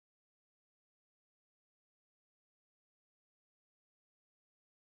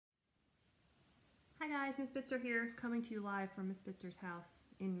Hi guys, Miss Bitzer here, coming to you live from Miss Bitzer's house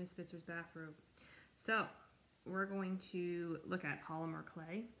in Miss Bitzer's bathrobe. So, we're going to look at polymer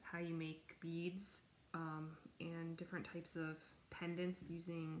clay, how you make beads and different types of pendants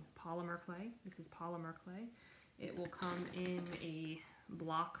using polymer clay. This is polymer clay. It will come in a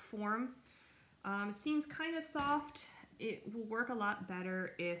block form. It seems kind of soft. It will work a lot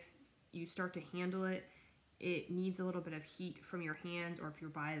better if you start to handle it. It needs a little bit of heat from your hands, or if you're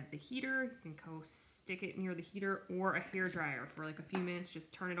by the heater, you can go stick it near the heater or a hair dryer for like a few minutes.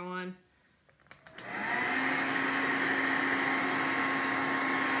 Just turn it on.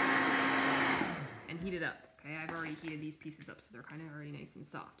 And heat it up. Okay, I've already heated these pieces up, so they're kind of already nice and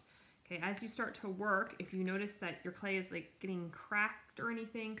soft. Okay, as you start to work, if you notice that your clay is like getting cracked or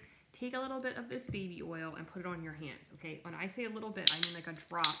anything, take a little bit of this baby oil and put it on your hands, okay? When I say a little bit, I mean like a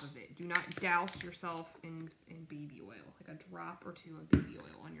drop of it. Do not douse yourself in baby oil, like a drop or two of baby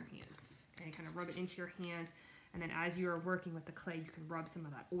oil on your hand. Okay, kind of rub it into your hands, and then as you are working with the clay, you can rub some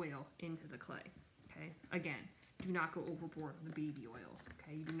of that oil into the clay, okay? Again, do not go overboard with the baby oil,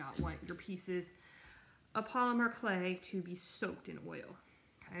 okay? You do not want your pieces of polymer clay to be soaked in oil,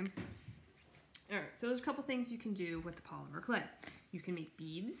 okay? All right, so there's a couple things you can do with the polymer clay. You can make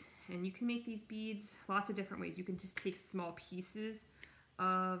beads, and you can make these beads lots of different ways. You can just take small pieces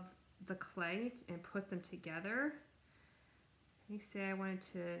of the clay and put them together. Let me say I wanted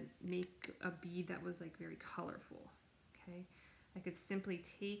to make a bead that was like very colorful, okay? I could simply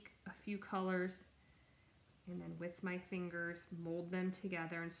take a few colors and then with my fingers mold them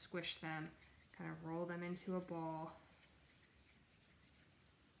together and squish them, kind of roll them into a ball.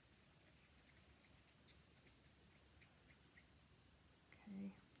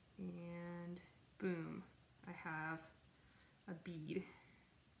 And boom, I have a bead,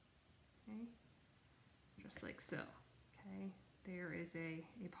 okay, just like so, okay, there is a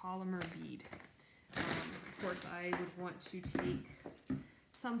polymer bead. Of course, I would want to take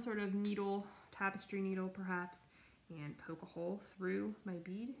some sort of needle, tapestry needle perhaps, and poke a hole through my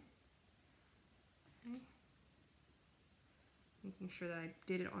bead, okay, making sure that I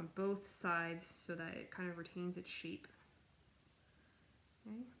did it on both sides so that it kind of retains its shape,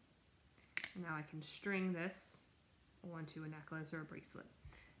 okay. And now I can string this onto a necklace or a bracelet.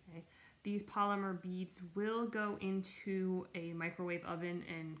 Okay. These polymer beads will go into a microwave oven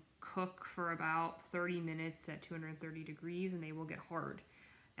and cook for about 30 minutes at 230 degrees, and they will get hard.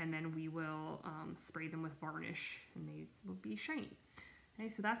 And then we will spray them with varnish, and they will be shiny. Okay,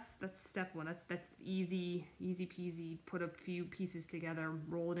 so that's step one. That's easy peasy. Put a few pieces together,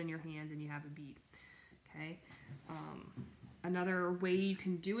 roll it in your hands, and you have a bead. Okay. Another way you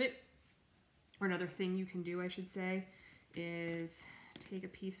can do it, or another thing you can do, I should say, is take a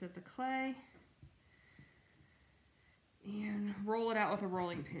piece of the clay and roll it out with a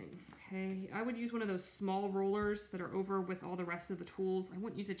rolling pin, okay? I would use one of those small rollers that are over with all the rest of the tools. I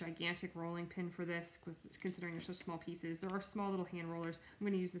wouldn't use a gigantic rolling pin for this, considering they're such small pieces. There are small little hand rollers. I'm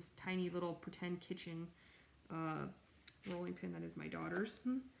going to use this tiny little pretend kitchen rolling pin that is my daughter's.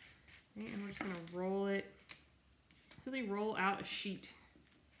 Okay, and we're just going to roll it, simply roll out a sheet,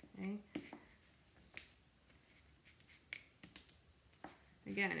 okay?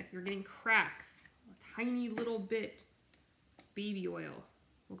 Again, if you're getting cracks, a tiny little bit baby oil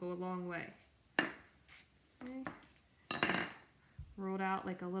will go a long way. Okay. Roll it out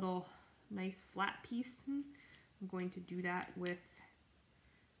like a little nice flat piece. I'm going to do that with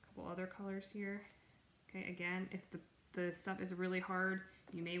a couple other colors here. Okay, again, if the stuff is really hard,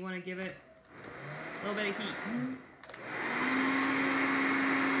 you may want to give it a little bit of heat.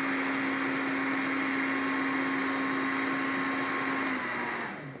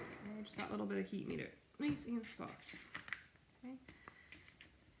 That little bit of heat made it nice and soft. Okay.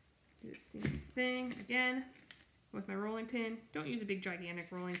 Do the same thing again with my rolling pin. Don't use a big gigantic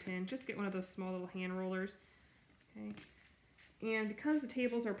rolling pin. Just get one of those small little hand rollers. Okay. And because the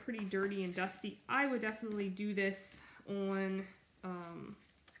tables are pretty dirty and dusty, I would definitely do this on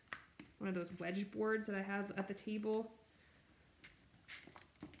one of those wedge boards that I have at the table.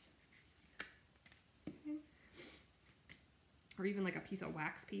 Okay. Or even like a piece of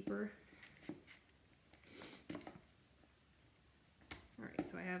wax paper. Alright,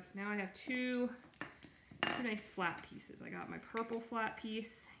 so now I have two nice flat pieces. I got my purple flat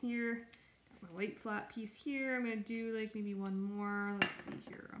piece here, got my white flat piece here. I'm going to do like maybe one more. Let's see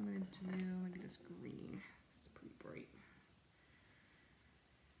here. I'm going to do maybe this green. It's pretty bright.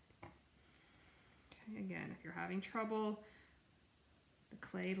 Okay, again, if you're having trouble, the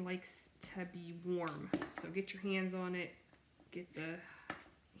clay likes to be warm. So get your hands on it, get the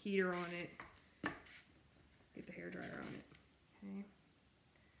heater on it, get the hairdryer on it. Okay.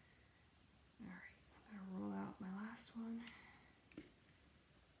 last one.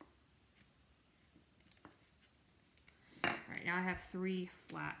 All right, now I have 3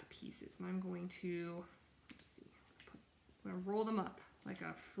 flat pieces, and I'm going to, let's see, I'm going to roll them up like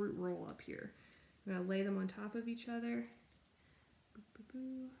a fruit roll up here. I'm going to lay them on top of each other. Boop, boop,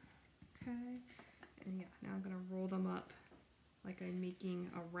 boop. Okay, and yeah, now I'm going to roll them up like I'm making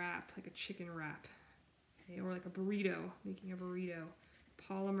a wrap, like a chicken wrap, okay, or like a burrito, making a burrito,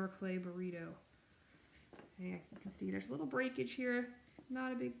 polymer clay burrito. Okay, you can see there's a little breakage here,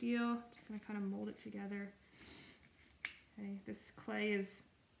 not a big deal. Just going to kind of mold it together. Okay, this clay is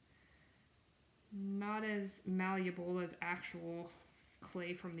not as malleable as actual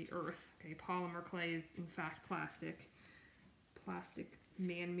clay from the earth. Okay, polymer clay is in fact plastic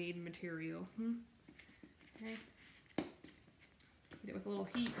man-made material. Okay, hit it with a little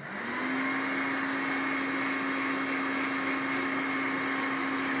heat.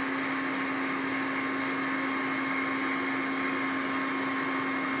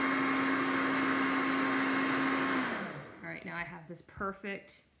 All right, now I have this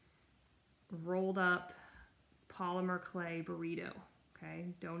perfect rolled up polymer clay burrito. Okay,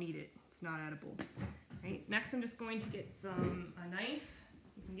 don't eat it, it's not edible. Right, next I'm just going to get a knife.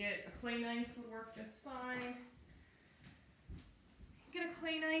 You can get a clay knife, would work just fine. Get a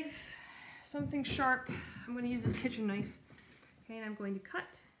clay knife, something sharp. I'm going to use this kitchen knife. Okay, and I'm going to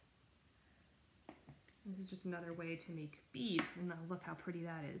cut. This is just another way to make beads, and now look how pretty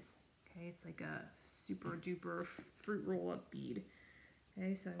that is. Okay, it's like a super duper fruit roll up bead.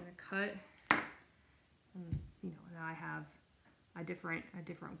 Okay, so I'm going to cut, and now I have a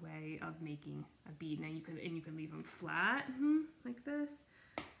different way of making a bead. Now you can leave them flat like this,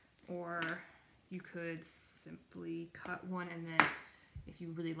 or you could simply cut one, and then if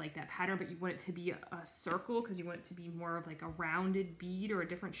you really like that pattern but you want it to be a circle because you want it to be more of like a rounded bead or a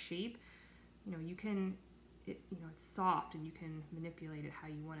different shape, you can, it's soft and you can manipulate it how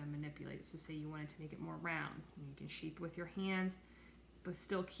you want to manipulate it. So say you wanted to make it more round, you can shape it with your hands but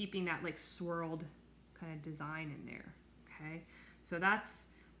still keeping that like swirled kind of design in there. Okay, so that's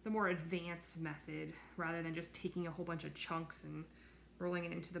the more advanced method rather than just taking a whole bunch of chunks and rolling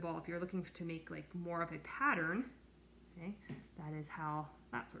it into the ball. If you're looking to make like more of a pattern, okay, that is how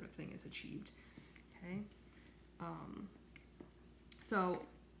that sort of thing is achieved. Okay, so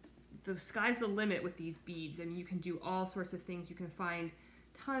the sky's the limit with these beads. I mean, you can do all sorts of things. You can find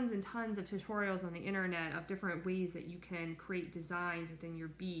tons and tons of tutorials on the internet of different ways that you can create designs within your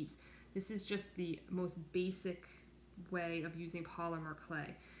beads. This is just the most basic way of using polymer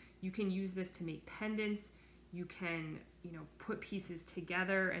clay. You can use this to make pendants. You can, put pieces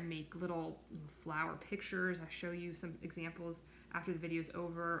together and make little flower pictures. I'll show you some examples after the video's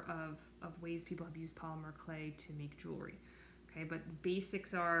over of ways people have used polymer clay to make jewelry. Okay, but the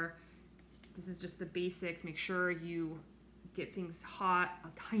basics are, this is just the basics. Make sure you get things hot,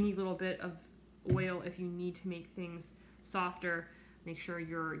 a tiny little bit of oil if you need to make things softer. Make sure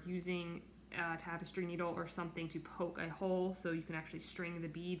you're using a tapestry needle or something to poke a hole so you can actually string the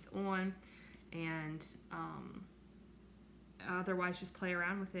beads on, and otherwise just play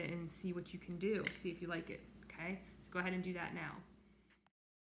around with it and see what you can do, see if you like it. Okay, so go ahead and do that now.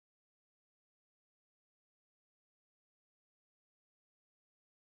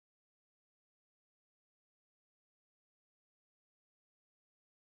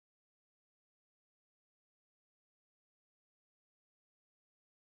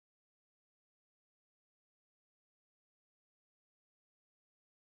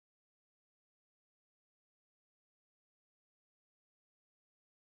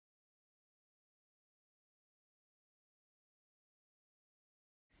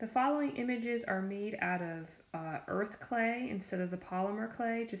 The following images are made out of earth clay instead of the polymer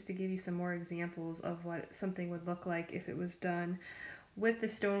clay, just to give you some more examples of what something would look like if it was done with the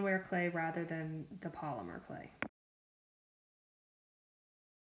stoneware clay rather than the polymer clay.